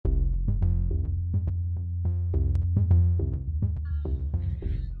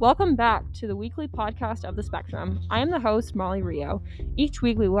Welcome back to the weekly podcast of the Spectrum. I am the host, Molly Rio. Each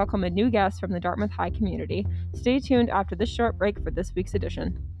week we welcome a new guest from the Dartmouth High community. Stay tuned after this short break for this week's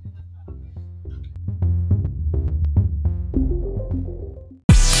edition.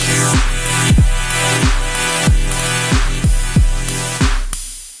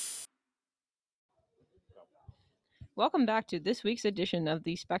 Welcome back to this week's edition of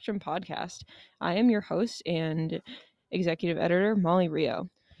the Spectrum podcast. I am your host and executive editor, Molly Rio.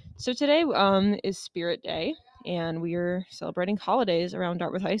 So today is Spirit Day, and we are celebrating holidays around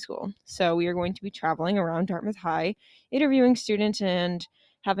Dartmouth High School. So we are going to be traveling around Dartmouth High, interviewing students and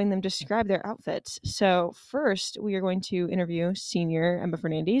having them describe their outfits. So first, we are going to interview senior Emma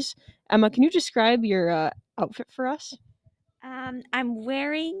Fernandez. Emma, can you describe your outfit for us? I'm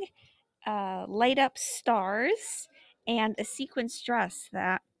wearing light up stars and a sequence dress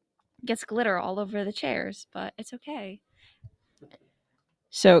that gets glitter all over the chairs, but it's okay.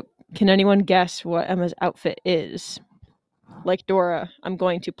 So can anyone guess what Emma's outfit is? Like Dora, I'm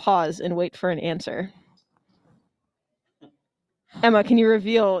going to pause and wait for an answer. Emma, can you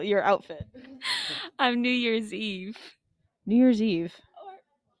reveal your outfit? I'm New Year's Eve. New Year's Eve.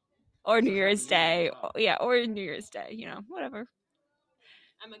 Or New Year's Day. Yeah, or New Year's Day, whatever.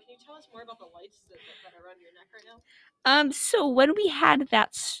 Emma, can you tell us more about the lights that are around your neck right now? So when we had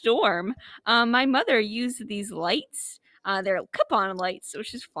that storm, my mother used these lights. They're clip-on lights,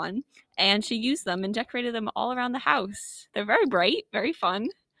 which is fun. And she used them and decorated them all around the house. They're very bright, very fun.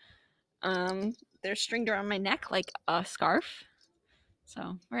 They're stringed around my neck like a scarf.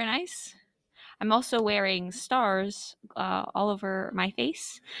 So, very nice. I'm also wearing stars all over my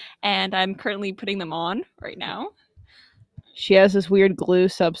face, and I'm currently putting them on right now. She has this weird glue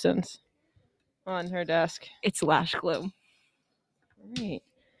substance on her desk. It's lash glue. Right.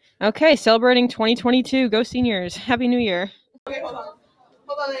 Okay, celebrating 2022. Go Seniors. Happy New Year. Okay, hold on.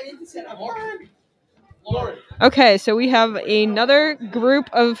 I need to sit up. Lauren. Okay, so we have another group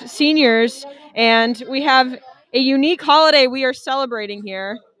of seniors, and we have a unique holiday we are celebrating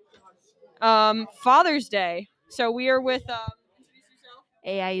here. Father's Day. So we are with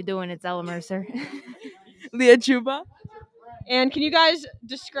Hey, how you doing? It's Ella Mercer. Leah Chuba. And can you guys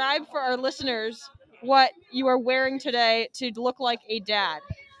describe for our listeners what you are wearing today to look like a dad?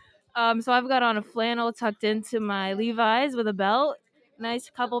 So I've got on a flannel tucked into my Levi's with a belt, nice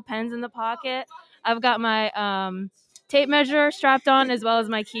couple pens in the pocket. I've got my tape measure strapped on as well as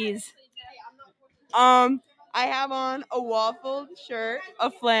my keys. I have on a waffled shirt,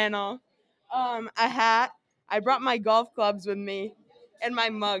 a flannel, a hat. I brought my golf clubs with me, and my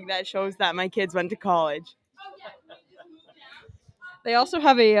mug that shows that my kids went to college. They also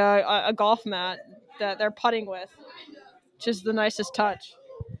have a golf mat that they're putting with, which is the nicest touch.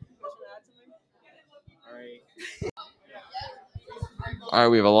 All right,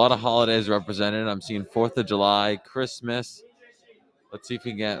 we have a lot of holidays represented. I'm seeing 4th of July, Christmas. Let's see if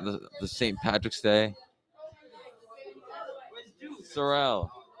we can get the St. Patrick's Day. Sorrel,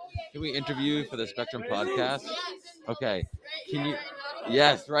 can we interview you for the Spectrum podcast? Okay. Can you?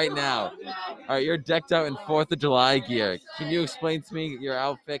 Yes, right now. All right, you're decked out in 4th of July gear. Can you explain to me your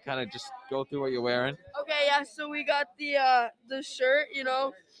outfit? Kind of just go through what you're wearing. Okay, yeah. So we got the shirt.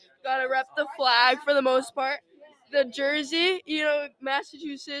 Gotta rep the flag for the most part. The jersey,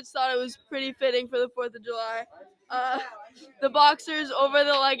 Massachusetts thought it was pretty fitting for the 4th of July. The boxers over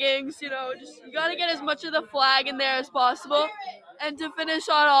the leggings, you gotta get as much of the flag in there as possible. And to finish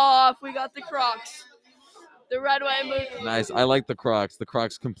all off, we got the Crocs. The red, white, and blue. Nice. I like the Crocs. The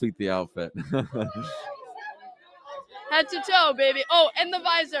Crocs complete the outfit. Head to toe, baby. Oh, and the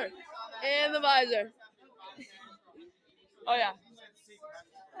visor. Oh, yeah.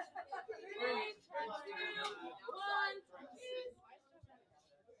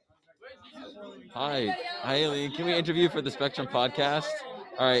 Hi, Aileen. Can we interview you for the Spectrum podcast?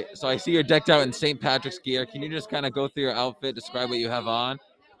 All right. So I see you're decked out in St. Patrick's gear. Can you just kind of go through your outfit, describe what you have on?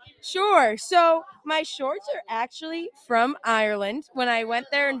 Sure. So my shorts are actually from Ireland. When I went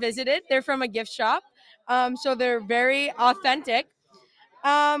there and visited, they're from a gift shop. So they're very authentic.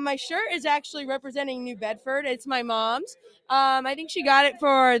 My shirt is actually representing New Bedford. It's my mom's. I think she got it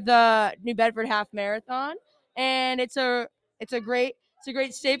for the New Bedford Half Marathon, and it's a great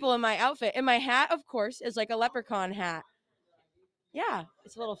staple in my outfit. And my hat, of course, is like a leprechaun hat. Yeah,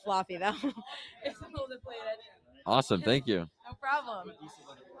 it's a little floppy though. It's a little deflated. Awesome. Thank you. No problem.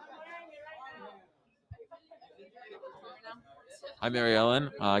 Hi, Mary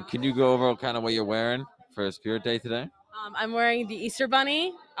Ellen. Can you go over kind of what you're wearing for Spirit Day today? I'm wearing the Easter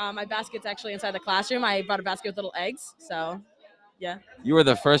bunny. My basket's actually inside the classroom. I brought a basket with little eggs. So, yeah. You are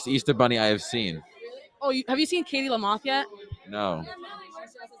the first Easter bunny I have seen. Oh, have you seen Katie Lamoth yet? No.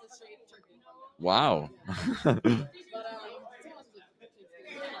 Wow.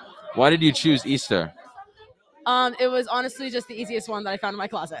 Why did you choose Easter? It was honestly just the easiest one that I found in my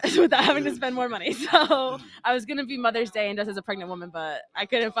closet without having to spend more money. So I was gonna be Mother's Day and just as a pregnant woman, but I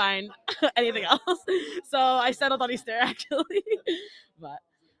couldn't find anything else. So I settled on Easter actually. But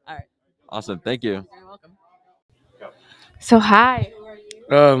all right. Awesome. Thank you. You're welcome. So hi.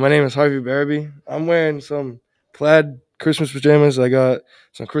 My name is Harvey Barabee. I'm wearing some plaid Christmas pajamas. I got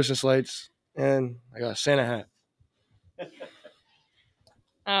some Christmas lights, and I got a Santa hat.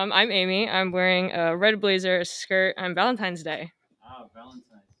 I'm Amy. I'm wearing a red blazer, a skirt on Valentine's Day. Valentine's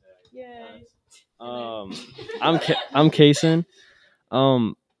Day. Yay. I'm Kason.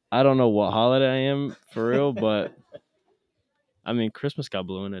 I don't know what holiday I am for real, but I mean Christmas got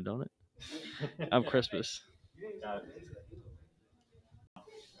blue in it, don't it? I'm Christmas.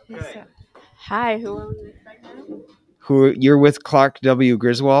 Hi, who are we with right now? Who you're with? Clark W.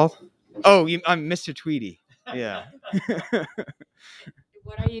 Griswold. Oh, I'm Mr. Tweedy. Yeah.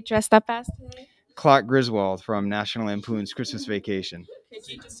 What are you dressed up as today? Clark Griswold from National Lampoon's Christmas Vacation. Could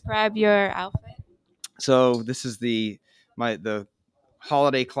you describe your outfit? So this is the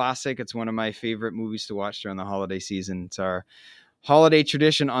holiday classic. It's one of my favorite movies to watch during the holiday season. It's our holiday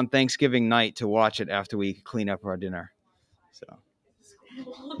tradition on Thanksgiving night to watch it after we clean up our dinner. So.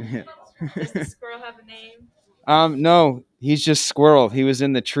 Does the squirrel have a name? No, he's just Squirrel. He was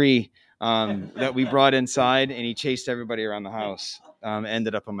in the tree that we brought inside, and he chased everybody around the house.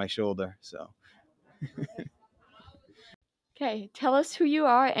 Ended up on my shoulder. So. Okay, tell us who you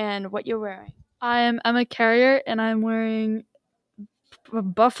are and what you're wearing. I'm Emma Carrier, and I'm wearing a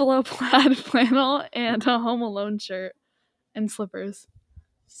buffalo plaid flannel and a Home Alone shirt and slippers.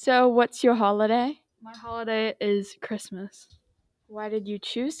 So, what's your holiday? My holiday is Christmas. Why did you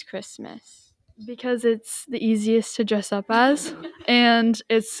choose Christmas? Because it's the easiest to dress up as, and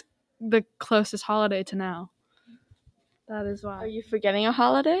it's the closest holiday to now. That is why. Are you forgetting a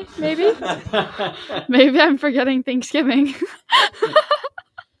holiday, maybe? Maybe I'm forgetting Thanksgiving.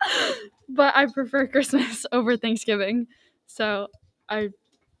 But I prefer Christmas over Thanksgiving. So I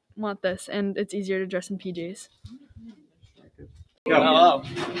want this, and it's easier to dress in PJs. Hello.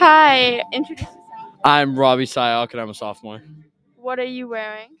 Hi, introduce yourself. I'm Robbie Syok, and I'm a sophomore. What are you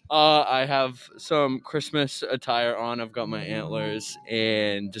wearing? I have some Christmas attire on. I've got my antlers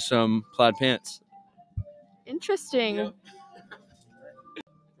and just some plaid pants. Interesting. Yep.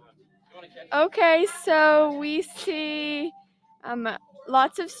 Okay, so we see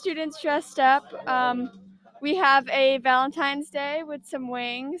lots of students dressed up. We have a Valentine's Day with some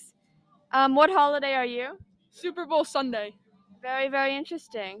wings. What holiday are you? Super Bowl Sunday. Very, very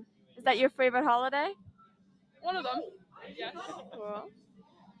interesting. Is that your favorite holiday? One of them. Yes. Cool.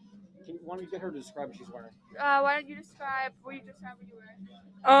 Why don't you get her to describe what she's wearing? Why don't you describe what you're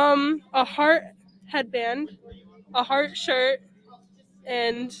wearing? A heart headband, a heart shirt,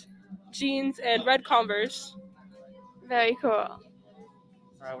 and jeans and red Converse. Very cool. All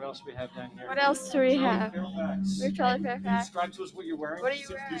right, what else do we have down here? What else do we have? Fairfax. We're Charlie Fairfax. Can you describe to us what you're wearing? What are you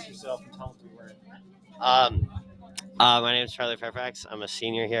Just wearing? Introduce yourself and tell us what you're wearing. My name is Charlie Fairfax. I'm a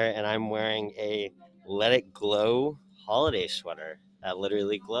senior here, and I'm wearing a Let It Glow holiday sweater that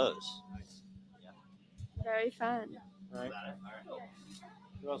literally glows. Very fun. All right.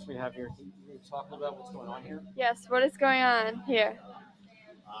 What else do we have here? Can you talk a little about what's going on here? Yes, what is going on here?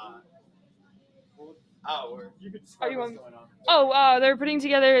 You could describe what's going on. Oh, they're putting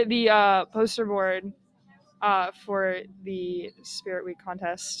together the poster board for the Spirit Week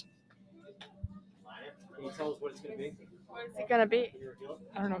contest. Can you tell us what it's going to be? What is it going to be?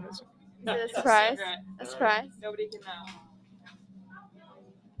 I don't know if it's... Is it a surprise? A surprise? Nobody can know.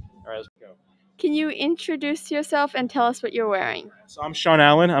 All right, let's go. Can you introduce yourself and tell us what you're wearing? So I'm Sean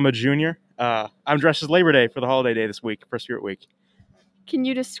Allen. I'm a junior. I'm dressed as Labor Day for the holiday day this week, for Spirit Week. Can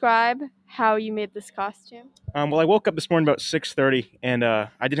you describe how you made this costume? Well, I woke up this morning about 6:30, and I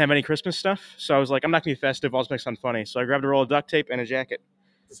didn't have any Christmas stuff, so I was like, I'm not going to be festive. I'll just make something funny. So I grabbed a roll of duct tape and a jacket.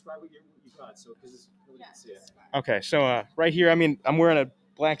 Describe what you got, so because nobody can see it. Okay, so right here, I'm wearing a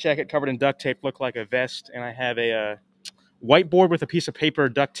black jacket covered in duct tape, look like a vest, and I have a whiteboard with a piece of paper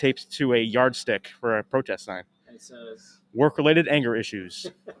duct taped to a yardstick for a protest sign. And it says... Work-related anger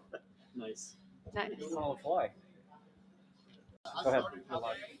issues. Nice. Nice. Doing all the fly. Go ahead.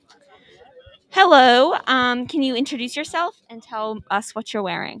 Hello. Can you introduce yourself and tell us what you're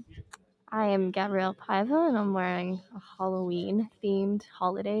wearing? I am Gabrielle Paiva, and I'm wearing a Halloween-themed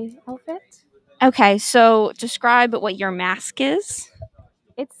holiday outfit. Okay, so describe what your mask is.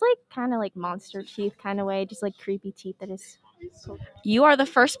 It's like kind of like monster teeth kind of way, just like creepy teeth that is cool. You are the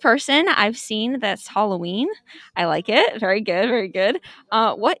first person I've seen that's Halloween. I like it. Very good, very good.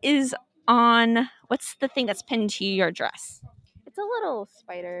 What is on what's the thing that's pinned to your dress? It's a little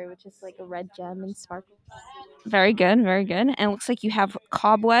spider, which is like a red gem and sparkles. Very good, very good. And it looks like you have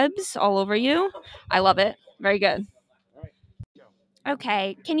cobwebs all over you. I love it. Very good.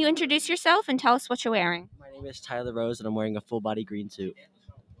 Okay, can you introduce yourself and tell us what you're wearing? My name is Tyler Rose, and I'm wearing a full body green suit.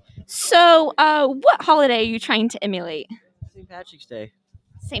 So, what holiday are you trying to emulate? St. Patrick's Day.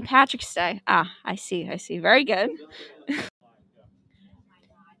 St. Patrick's Day. Ah, I see, I see. Very good.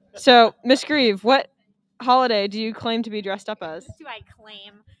 So, Miss Grieve, what holiday do you claim to be dressed up as? Do I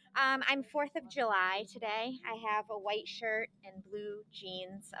claim? I'm 4th of July today. I have a white shirt and blue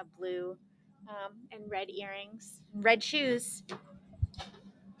jeans, a blue and red earrings, red shoes.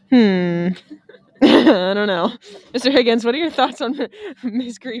 I don't know. Mr. Higgins, what are your thoughts on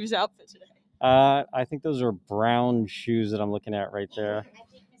Miss Grieve's outfit today? I think those are brown shoes that I'm looking at right there.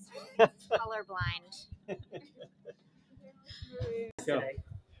 Colorblind.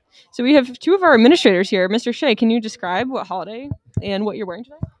 So we have two of our administrators here. Mr. Shea, can you describe what holiday and what you're wearing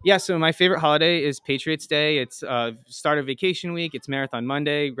today? Yeah, so my favorite holiday is Patriots Day. It's start of vacation week. It's Marathon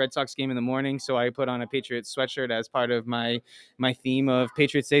Monday, Red Sox game in the morning. So I put on a Patriots sweatshirt as part of my theme of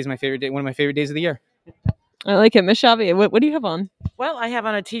Patriots Day is my favorite day, one of my favorite days of the year. I like it. Miss Shavi, what do you have on? Well, I have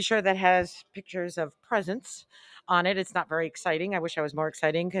on a t-shirt that has pictures of presents on it. It's not very exciting. I wish I was more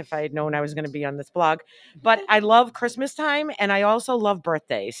exciting if I had known I was going to be on this blog. But I love Christmas time, and I also love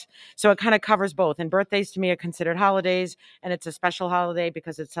birthdays. So it kind of covers both. And birthdays to me are considered holidays, and it's a special holiday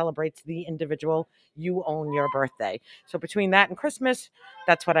because it celebrates the individual. You own your birthday. So between that and Christmas,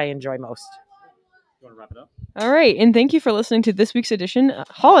 that's what I enjoy most. You want to wrap it up? All right. And thank you for listening to this week's edition,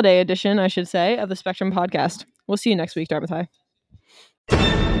 holiday edition, I should say, of the Spectrum Podcast. We'll see you next week, Dartmouth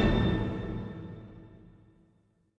High.